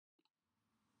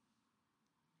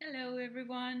Hello,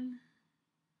 everyone,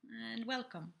 and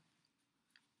welcome.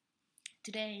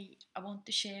 Today, I want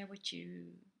to share with you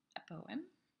a poem,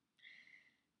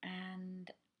 and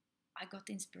I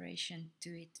got inspiration to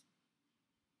it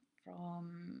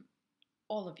from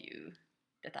all of you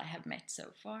that I have met so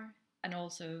far, and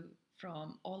also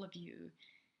from all of you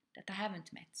that I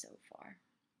haven't met so far.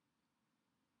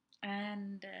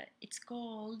 And it's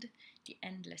called The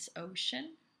Endless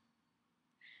Ocean,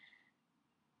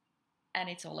 and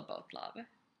it's all about love.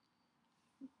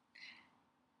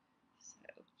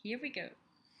 So, here we go.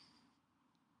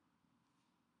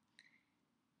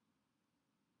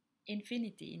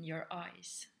 Infinity in your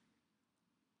eyes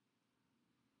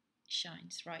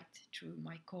shines right through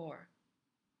my core.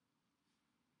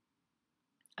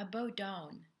 I bow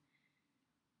down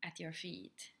at your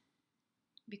feet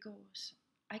because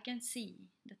I can see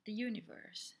that the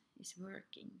universe is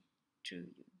working through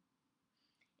you.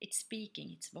 It's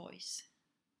speaking its voice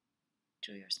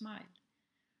through your smile.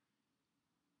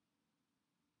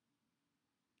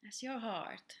 As your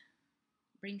heart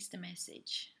brings the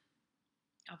message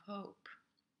of hope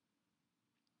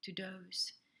to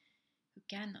those who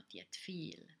cannot yet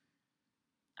feel,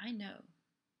 I know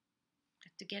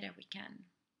that together we can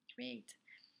create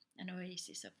an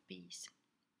oasis of peace.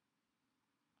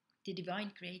 The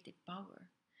divine creative power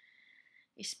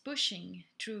is pushing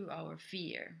through our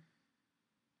fear.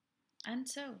 And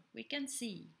so we can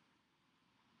see,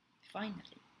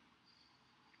 finally,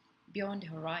 beyond the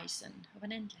horizon of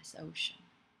an endless ocean.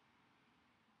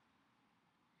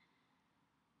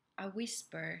 I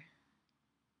whisper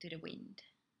to the wind,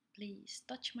 please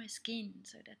touch my skin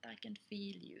so that I can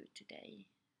feel you today,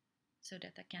 so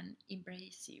that I can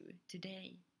embrace you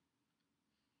today.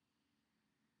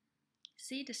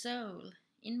 See the soul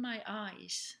in my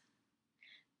eyes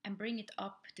and bring it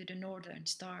up to the northern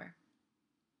star.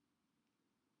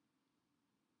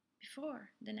 Before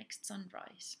the next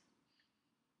sunrise,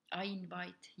 I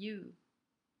invite you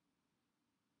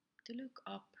to look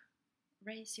up,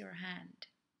 raise your hand,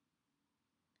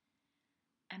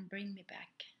 and bring me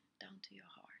back down to your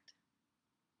heart.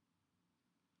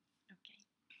 Okay.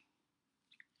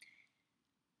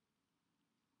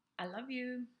 I love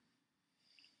you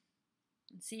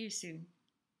and see you soon.